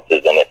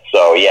differences in it.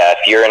 So, yeah,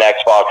 if you're an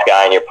Xbox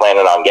guy and you're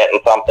planning on getting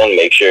something,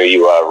 make sure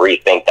you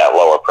rethink that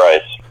lower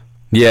price.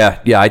 Yeah,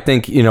 I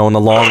think, in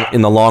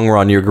the long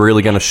run, you're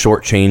really going to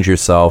shortchange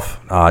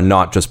yourself,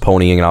 not just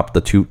ponying up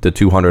the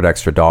 $200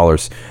 extra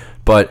dollars.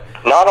 But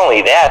not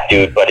only that,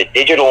 dude, but a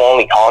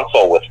digital-only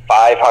console with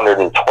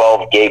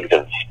 512 gigs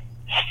of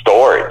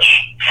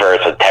storage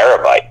versus a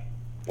terabyte,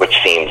 which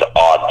seems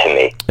odd to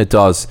me. It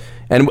does.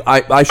 And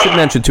I should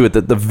mention, too,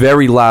 that the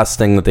very last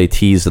thing that they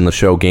teased in the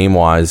show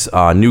game-wise,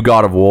 new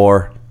God of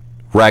War,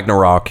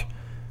 Ragnarok,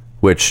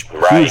 which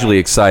hugely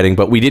exciting,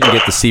 but we didn't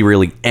get to see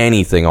really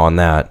anything on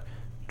that.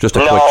 Just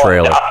a quick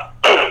trailer.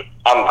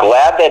 I'm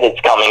glad that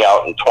it's coming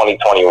out in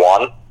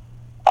 2021.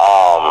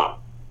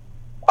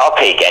 I'll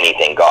take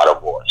anything God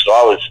of War. So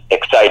I was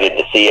excited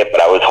to see it, but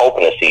I was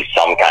hoping to see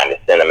some kind of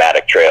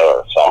cinematic trailer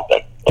or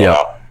something. You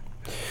know?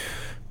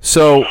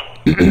 So,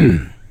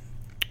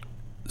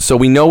 so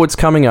we know it's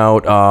coming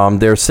out.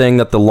 They're saying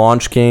that the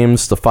launch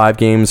games, the 5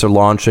 games are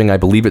launching. I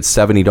believe it's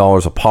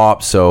 $70 a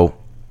pop. So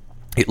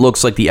it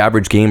looks like the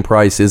average game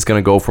price is going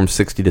to go from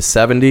 $60 to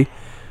 $70,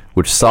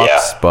 which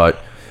sucks.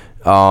 But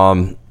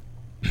and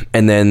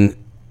then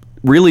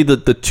really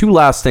the two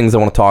last things I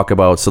want to talk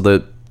about. So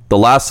the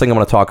last thing I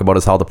want to talk about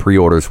is how the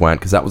pre-orders went,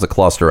 because that was a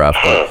cluster F.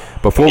 But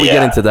before we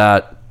get into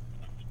that,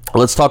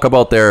 let's talk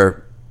about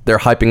they're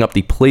hyping up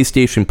the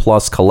PlayStation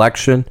Plus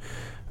collection.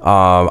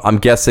 I'm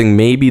guessing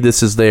maybe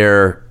this is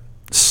their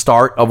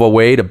start of a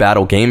way to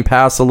battle Game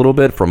Pass a little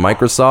bit from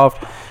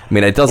Microsoft. I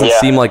mean, it doesn't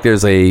seem like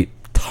there's a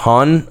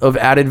ton of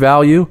added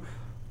value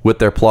with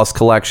their Plus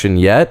collection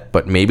yet,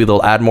 but maybe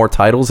they'll add more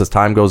titles as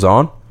time goes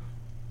on.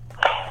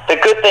 The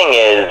good thing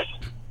is,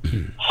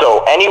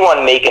 so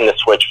anyone making the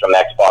switch from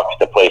Xbox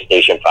to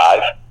PlayStation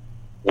 5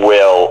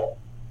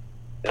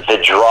 the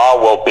draw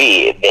will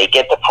be they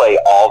get to play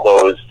all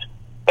those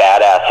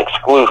badass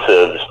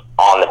exclusives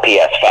on the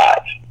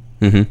PS5.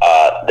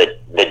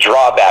 The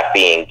drawback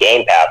being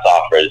Game Pass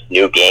offers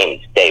new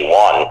games day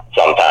one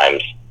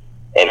sometimes,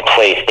 and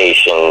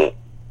PlayStation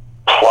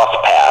Plus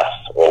Pass,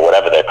 or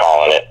whatever they're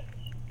calling it,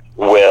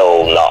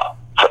 will not,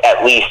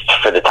 at least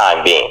for the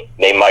time being.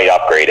 They might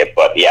upgrade it,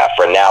 but yeah,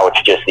 for now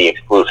it's just the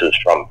exclusives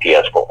from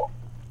PS4.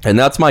 And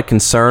that's my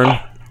concern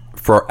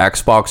for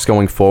Xbox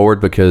going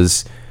forward,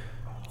 because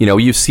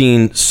you've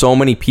seen so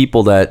many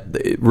people that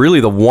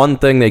really the one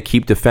thing they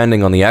keep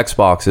defending on the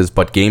Xbox is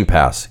but Game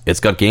Pass. It's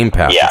got Game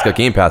Pass. It's got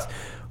Game Pass.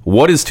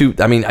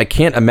 I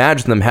can't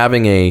imagine them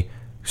having a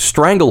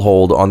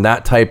stranglehold on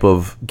that type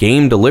of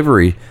game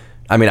delivery.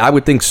 I mean, I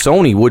would think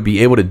Sony would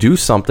be able to do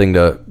something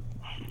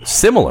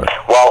similar.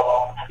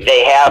 Well,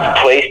 they have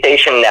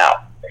PlayStation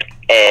Now,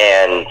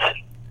 and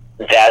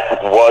that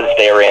was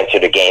their answer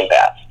to Game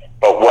Pass.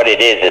 But what it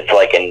is, it's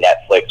like a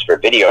Netflix for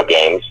video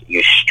games.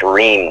 You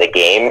stream the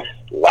games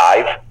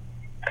live.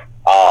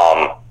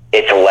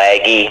 It's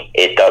laggy.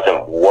 It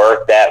doesn't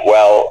work that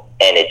well,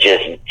 and it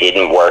just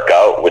didn't work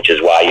out, which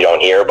is why you don't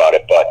hear about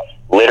it. But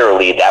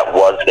literally, that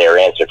was their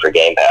answer for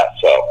Game Pass.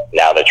 So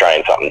now they're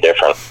trying something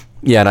different.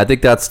 Yeah, and I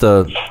think that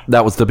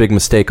was the big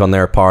mistake on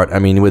their part. I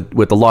mean,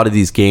 with a lot of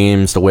these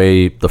games, the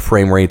way the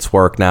frame rates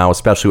work now,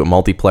 especially with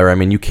multiplayer, I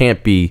mean, you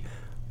can't be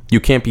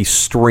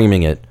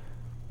streaming it,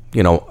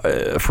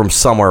 from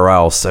somewhere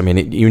else. I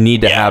mean, you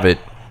need to have it,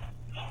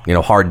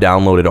 hard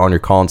downloaded on your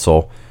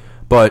console.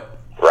 But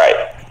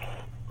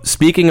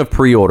speaking of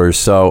pre-orders,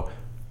 so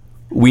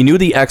we knew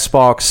the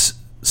Xbox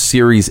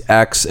Series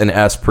X and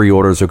S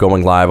pre-orders are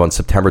going live on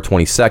September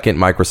 22nd.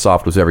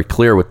 Microsoft was very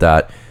clear with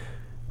that.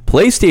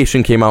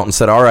 PlayStation came out and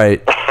said, all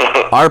right,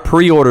 our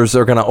pre-orders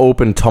are going to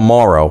open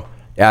tomorrow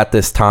at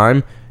this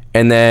time.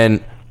 And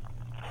then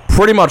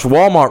pretty much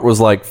Walmart was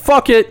like,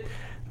 fuck it.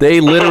 They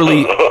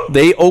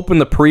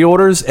opened the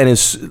pre-orders, and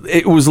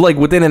it was like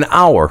within an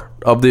hour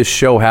of this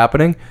show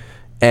happening.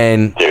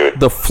 And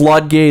the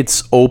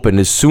floodgates opened.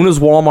 As soon as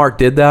Walmart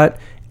did that,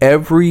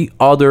 every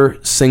other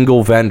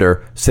single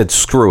vendor said,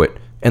 screw it.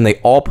 And they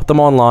all put them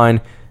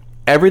online.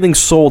 Everything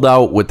sold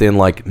out within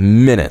like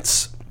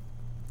minutes.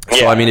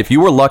 So, I mean, if you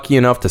were lucky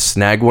enough to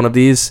snag one of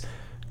these,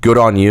 good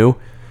on you.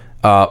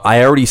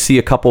 I already see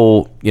a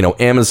couple,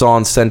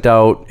 Amazon sent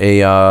out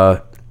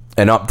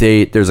an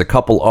update. There's a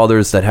couple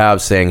others that have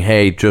saying,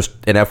 hey, just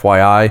an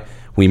FYI,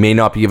 we may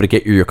not be able to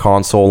get your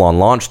console on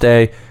launch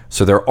day.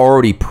 So they're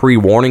already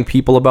pre-warning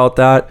people about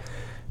that.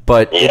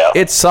 But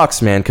it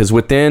sucks, man, because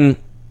within,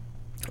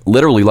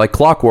 literally like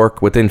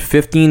clockwork, within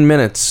 15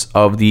 minutes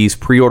of these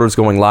pre-orders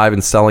going live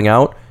and selling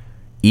out,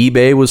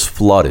 eBay was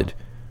flooded.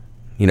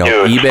 You know,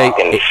 Dude, eBay.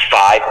 fucking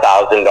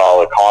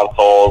 $5,000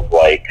 consoles,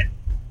 like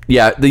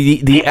Yeah, the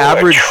people are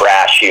average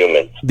trash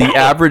humans. the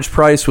average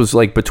price was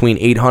like between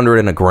 $800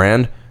 and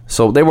 $1,000.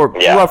 So they were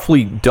Yeah.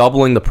 roughly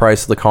doubling the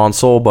price of the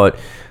console. But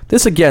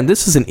this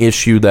is an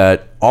issue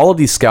that all of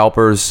these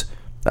scalpers,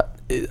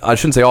 I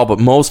shouldn't say all, but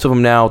most of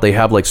them now, they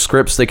have like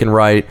scripts they can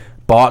write,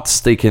 bots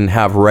they can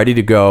have ready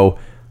to go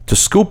to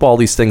scoop all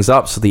these things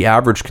up so the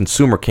average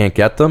consumer can't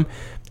get them.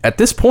 At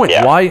this point,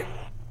 Yeah.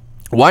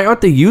 why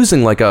aren't they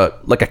using like a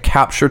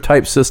capture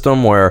type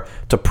system where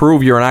to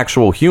prove you're an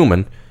actual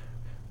human,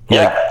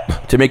 Yeah.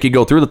 to make you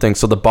go through the thing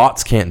so the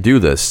bots can't do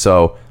this?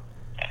 So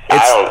I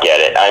don't get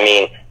it. I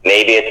mean,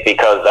 maybe it's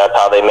because that's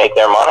how they make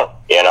their money.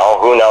 You know,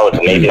 who knows?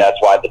 Maybe that's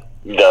why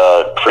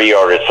the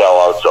pre-orders sell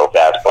out so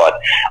fast. But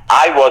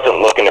I wasn't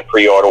looking to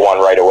pre-order one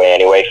right away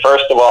anyway.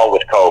 First of all,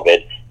 with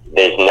COVID,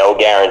 there's no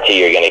guarantee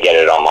you're going to get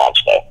it on launch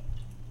day.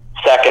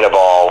 Second of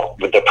all,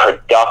 with the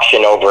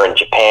production over in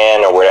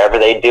Japan or wherever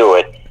they do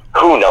it,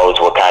 who knows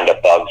what kind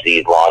of bugs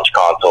these launch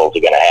consoles are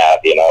going to have,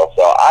 you know?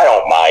 So I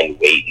don't mind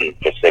waiting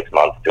for 6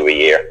 months to a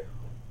year.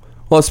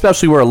 Well,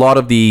 especially where a lot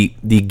of the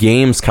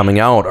games coming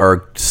out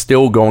are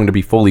still going to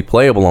be fully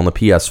playable on the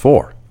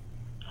PS4.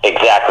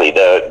 Exactly.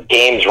 The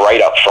games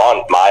right up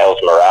front, Miles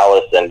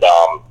Morales and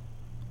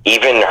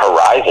even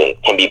Horizon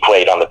can be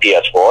played on the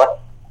PS4.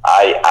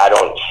 I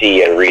don't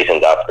see a reason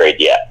to upgrade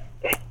yet.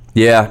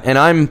 Yeah, and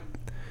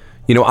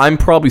I'm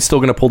probably still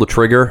going to pull the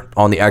trigger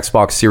on the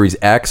Xbox Series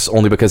X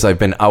only because I've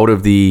been out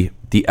of the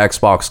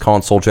Xbox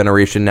console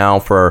generation now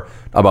for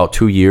about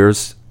 2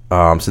 years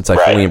since I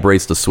fully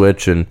embraced the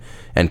Switch and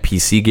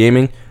PC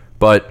gaming.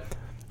 But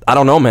I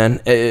don't know,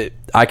 man.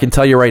 I can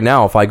tell you right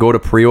now, if I go to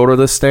pre-order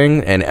this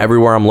thing and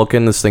everywhere I'm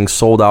looking, this thing's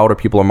sold out or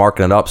people are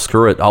marking it up,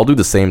 screw it. I'll do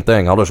the same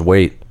thing. I'll just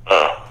wait.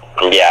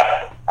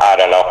 Yeah, I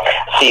don't know.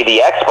 See,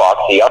 the Xbox,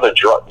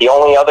 the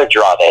only other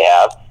draw they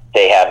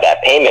have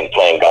that payment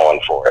plan going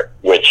for it,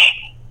 which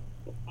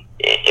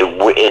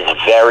is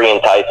very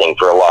enticing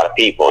for a lot of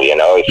people. You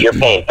know, if you're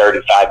paying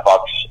 $35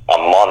 a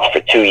month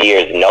for 2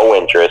 years, no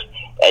interest,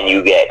 and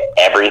you get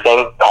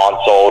everything,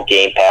 console,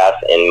 Game Pass,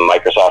 and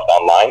Microsoft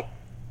Online,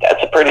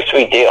 that's a pretty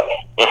sweet deal.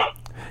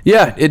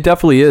 Yeah, it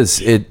definitely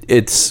is.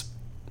 It's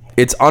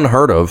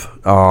unheard of.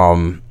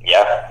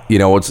 Yeah. You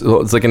know, it's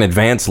like an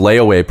advanced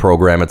layaway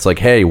program. It's like,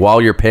 hey,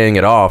 while you're paying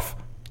it off,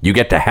 you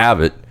get to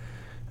have it.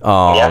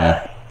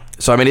 Yeah.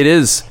 So I mean, it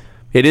is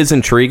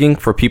intriguing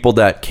for people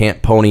that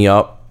can't pony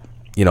up,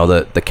 you know,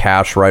 the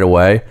cash right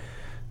away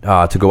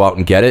to go out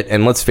and get it.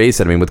 And let's face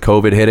it, I mean, with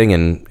COVID hitting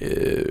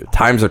and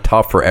times are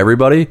tough for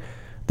everybody,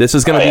 this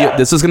is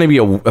gonna be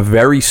a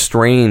very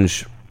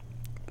strange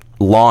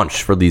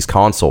launch for these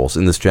consoles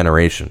in this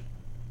generation.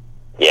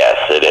 Yes,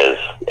 it is.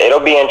 It'll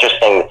be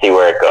interesting to see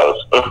where it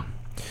goes.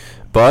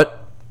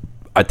 But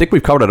I think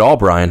we've covered it all,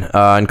 Brian.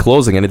 In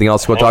closing, anything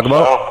else you want to talk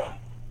about?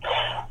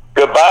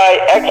 Goodbye,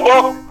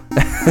 Xbox.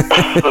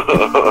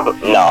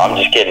 No, I'm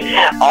just kidding.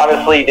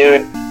 Honestly,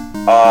 dude,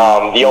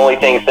 the only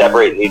thing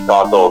separating these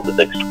consoles is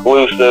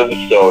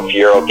exclusives. So if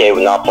you're okay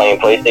with not playing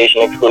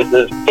PlayStation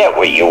exclusives, get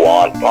what you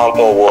want.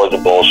 Console wars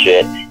are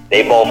bullshit.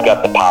 They both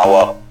got the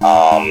power.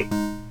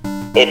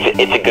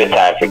 It's a good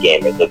time for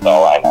gamers. That's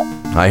all I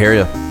know. I hear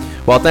you.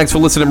 Well, thanks for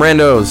listening,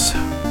 Randos.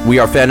 We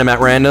are Fandom at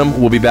Random.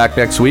 We'll be back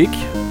next week.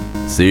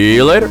 See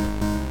you later.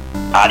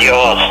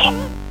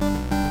 Adios.